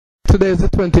today is the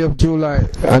 20th of July,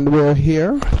 and we're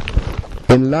here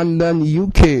in London,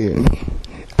 UK,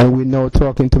 and we're now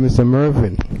talking to Mr.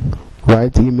 Murvin,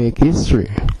 right? He make history,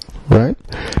 right?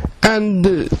 And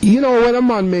you know, when a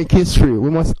man make history, we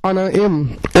must honor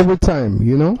him every time,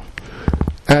 you know.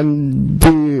 And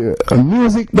the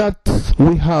music that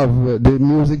we have, the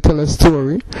music tell a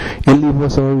story. He leave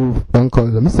us on a roof and call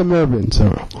him Mr. Murvin,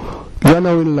 sir. You are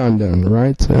now in London,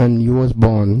 right? And you was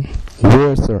born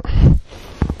where, sir?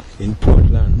 In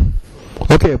Portland.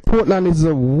 Okay, Portland is a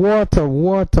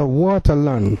waterland,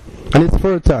 and it's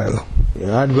fertile.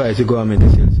 Yeah, I advise the government to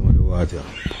sell some of the water.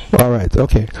 Alright,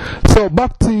 okay. So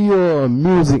back to your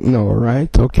music now, right?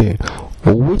 Okay.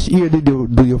 Which year did you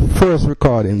do your first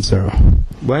recording, sir?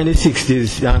 But in the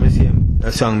 60s, I seen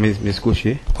a song, Miss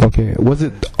Cushy. Okay. Was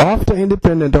it after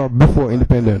independent or before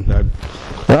independent?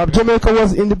 Jamaica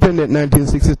was independent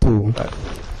 1962.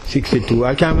 62.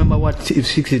 I can't remember what, if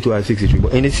 62 or 63,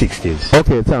 but in the 60s.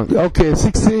 Okay, thanks. Okay,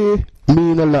 60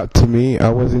 mean a lot to me. I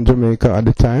was in Jamaica at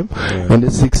the time, in the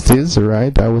 60s,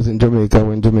 right? I was in Jamaica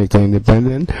when Jamaica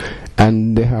independent,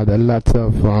 and they had a lot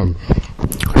of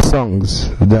songs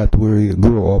that we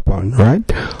grew up on, right?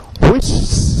 Which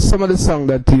some of the songs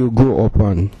that you grew up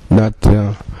on that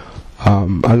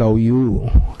allow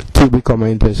you to become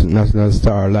an international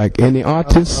star, like any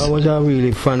artist? I was a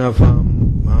really fan of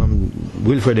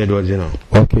Wilfred Edwards, you know.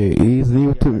 Okay, he's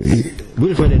new to me.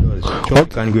 Wilfred Edwards,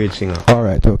 Jamaican great singer.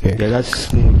 Alright, okay. Yeah, that's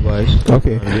smooth voice.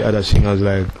 Okay. And the other singers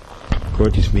like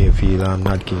Curtis Mayfield and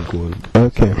Nat King Cole.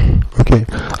 Okay, okay.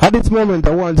 At this moment,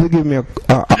 I want to give me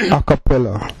a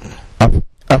cappella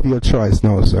of your choice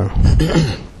now, sir.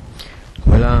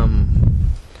 Well,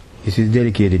 this is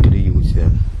dedicated to the youths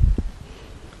then,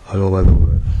 all over the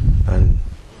world, and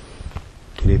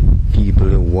to the people,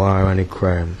 the war and the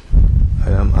crime. I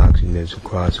am asking them to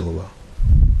cross over.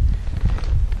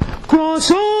 Cross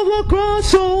over,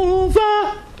 cross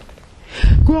over.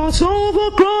 Cross over,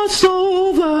 cross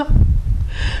over.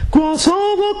 Cross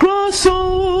over, cross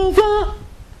over.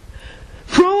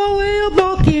 Throw away your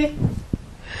bucket.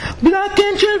 Black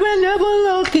and children never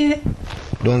lucky.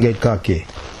 Don't get cocky.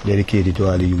 Dedicated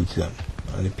to all the youths and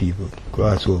the people.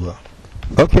 Cross over.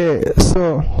 Okay,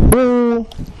 so who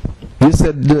you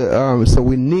said so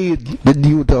we need the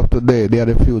youth of today, they are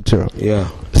the future. Yeah.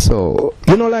 So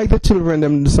you know, like the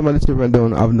children, some of the children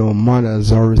don't have no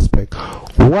manners or respect.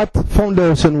 What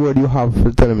foundation word you have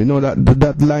to tell them? You know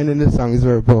that line in the song is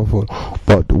very powerful.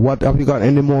 But what have you got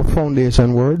any more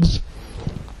foundation words?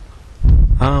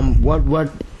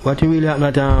 What you really have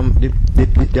that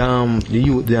the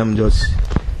youth them just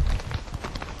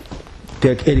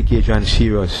take education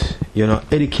serious. You know,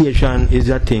 education is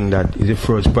a thing that is the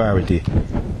first priority.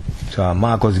 So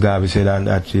Marcus Garvey said that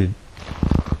that's the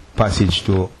passage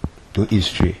to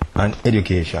history and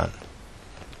education.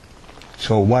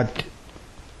 So what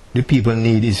the people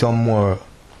need is some more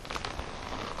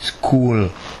school,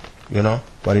 you know,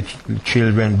 for the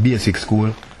children, basic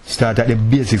school. Start at the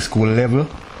basic school level,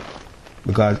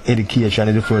 because education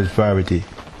is the first priority,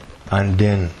 and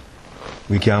then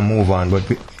we can move on. But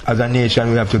as a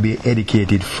nation, we have to be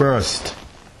educated first,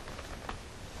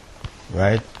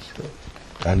 right?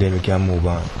 And then we can move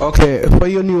on. Okay, for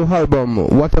your new album,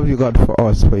 what have you got for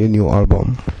us for your new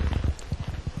album?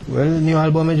 Well, the new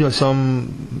album is just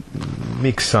some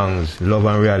mixed songs, love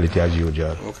and reality as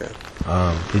usual. Okay.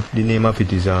 The name of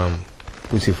it is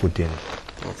Pussyfooting.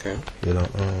 Okay. You know.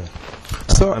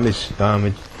 So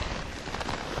it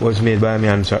was made by me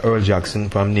and Mr. Earl Jackson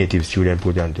from Native Student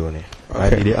Port Anthony. Okay. I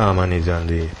did the harmonies and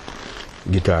the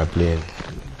guitar playing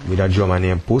with a drummer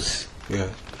named Puss. Yeah.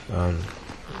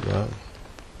 Yeah.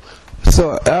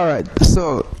 So alright,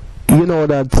 so you know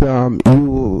that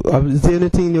is there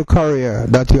anything in your career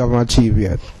that you haven't achieved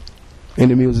yet in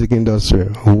the music industry?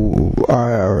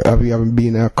 Have you haven't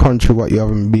been in a country what you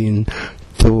haven't been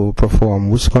to perform?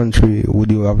 Which country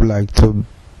would you have liked to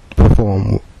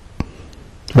perform?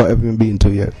 What have you been to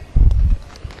yet?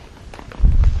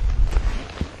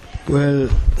 Well,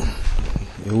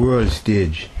 the world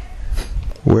stage.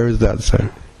 Where is that,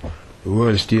 sir? The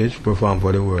world stage, perform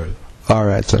for the world.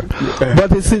 Alright, sir.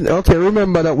 But it's okay,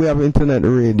 remember that we have internet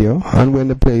radio, and when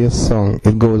they play a song,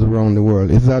 it goes around the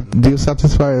world. Do you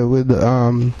satisfy with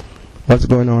what's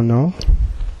going on now?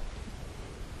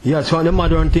 Yeah, so the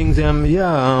modern things, but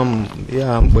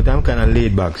I'm kind of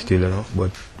laid back still, you know.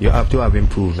 But you have to have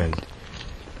improvement.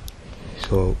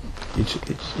 So it's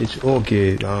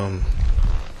okay,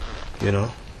 you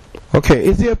know. Okay,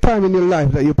 is there a time in your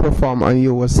life that you perform and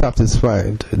you were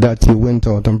satisfied that you went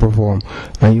out and performed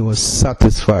and you were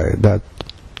satisfied that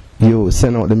you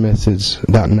sent out the message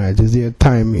that night? Is there a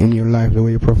time in your life the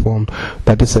way you perform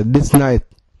that you said, this night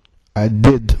I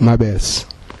did my best.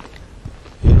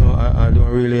 You know, I don't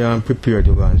really prepare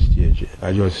to go on stage.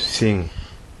 I just sing.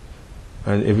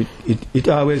 And if it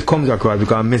always comes across,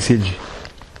 because message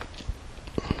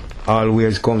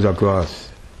always comes across.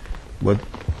 But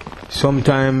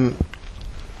sometimes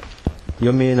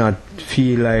you may not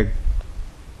feel like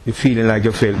you're feeling like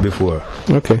you felt before.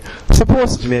 Okay.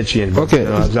 Suppose it may change, but okay. You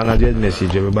know, as long as there's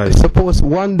message, everybody. Suppose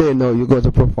one day now you go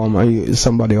to perform and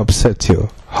somebody upset you.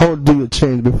 How do you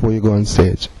change before you go on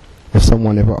stage? If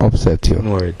someone ever upset you?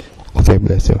 Ignore it. Okay,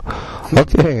 bless you.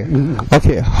 Okay.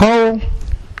 Okay. How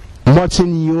much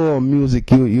in your music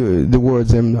the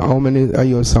words how many are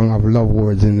your song have love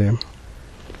words in them?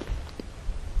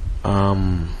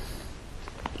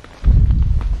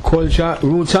 Culture,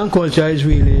 roots and culture is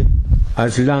really,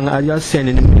 as long as you're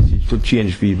sending a message to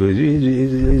change people,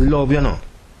 it's love, you know.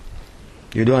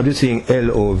 You don't have to sing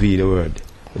L-O-V, the word.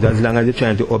 But as long as you're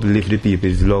trying to uplift the people,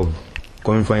 it's love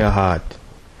coming from your heart.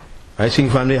 I sing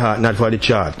from the heart, not for the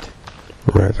chart.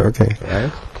 Right, okay.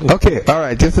 Right? Okay,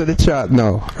 alright, just to the chart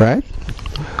now, right?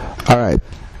 Alright.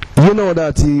 You know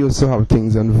that you used to have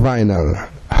things on vinyl.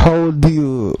 How do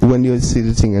you, when you see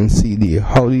the thing on CD,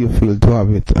 how do you feel to have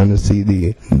it on the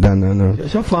CD than on a...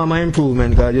 It's a form of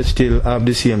improvement, because you still have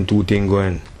the same two things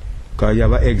going. Because you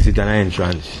have an exit and an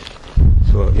entrance.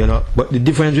 So, you know, but the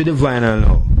difference with the vinyl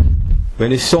now,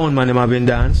 when the sound man have been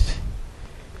danced,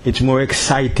 it's more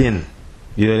exciting.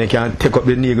 You know, they can take up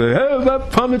the needle,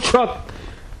 hey, from the truck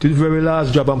to the very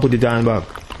last drop and put it on back.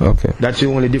 Okay. That's the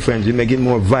only difference. You make it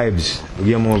more vibes. You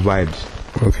get more vibes.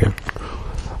 Okay.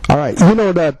 Alright, you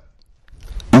know that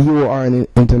you are an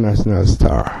international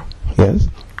star, yes?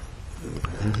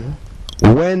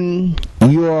 Mm-hmm. When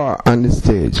you are on the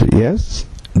stage, yes?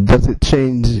 Does it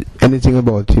change anything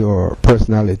about your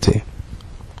personality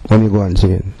when you go on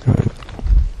stage?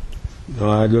 No,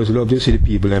 I just love to see the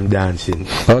people them dancing.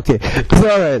 Okay, it's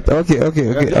alright. Okay.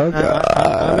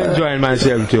 I'm enjoying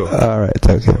myself too. Alright,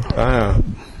 okay.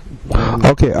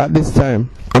 Okay, at this time,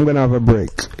 I'm gonna have a break,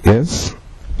 yes?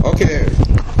 Okay.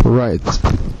 Right.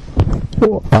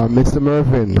 Mr.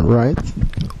 Murvin, right?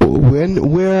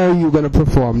 Where are you gonna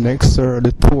perform next, or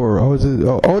the tour?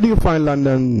 How do you find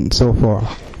London so far?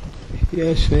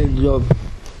 Yes, I love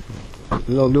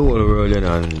the whole world,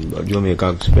 and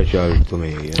Jamaica special to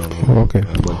me, you know. Okay.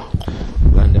 But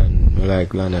London, I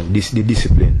like London. The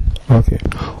discipline. Okay.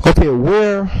 Okay,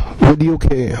 where would the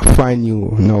UK find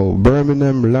you now?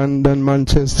 Birmingham, London,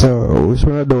 Manchester? Which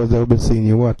one of those they'll be seeing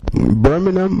you? What?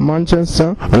 Birmingham,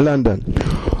 Manchester, and London.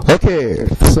 Okay,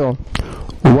 so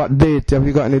what date? Have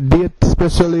you got any date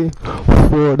especially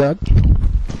for that?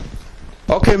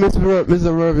 Okay, Mr.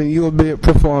 Murvin, you will be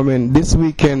performing this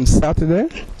weekend, Saturday,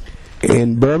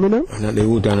 in Birmingham. Not the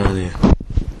Utanani.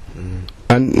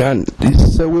 And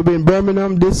so we'll be in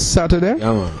Birmingham this Saturday?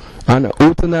 Yeah, man. And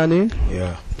Utanani?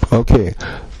 Yeah. Okay.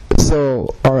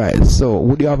 So, alright. So,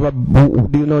 would you have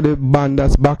do you know the band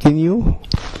that's backing you?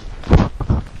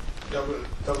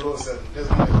 007. There's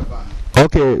a band.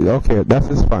 Okay, that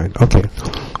is fine. Okay.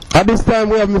 At this time,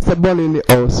 we have Mr. Bunny in the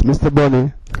house. Mr.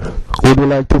 Bunny, would you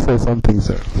like to say something,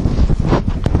 sir?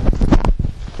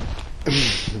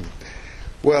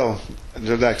 Well, I'd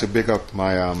like to big up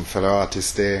my fellow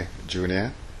artist there,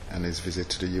 Junior, and his visit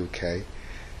to the UK.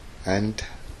 And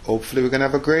hopefully we're going to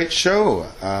have a great show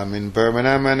in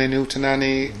Birmingham and in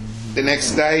Utanani the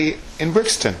next day in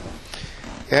Brixton.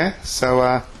 Yeah,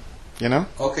 so, you know.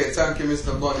 Okay, thank you,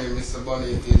 Mr. Bunny. Mr.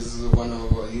 Bunny is one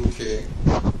of our UK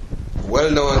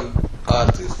well-known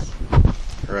artists.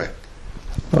 Right.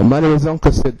 My name is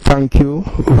Uncle Sid. Thank you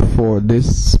for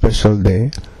this special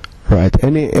day. Right.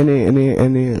 Any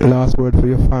last word for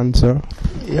your fans, sir?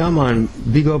 Yeah, man.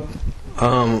 Big up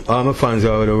all my fans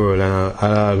all over the world, and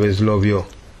I'll always love you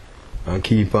and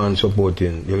keep on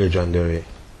supporting the legendary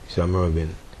Sam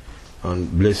Murvin.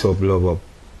 And bless up, love up.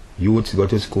 Youths, go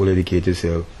to school, educate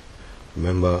yourself.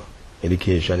 Remember,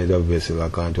 education is a vessel,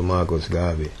 according to Marcus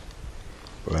Garvey.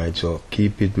 Right, so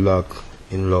keep it locked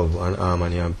in love and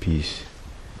harmony and peace.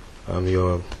 I'm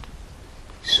your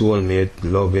soulmate,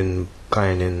 loving,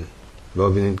 kind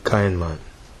man.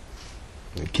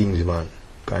 The King's man,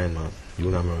 kind man.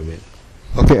 Luna Murvin.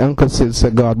 Okay, Uncle Sid, say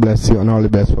God bless you and all the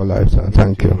best for life, sir.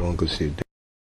 Thank you. Uncle Sid.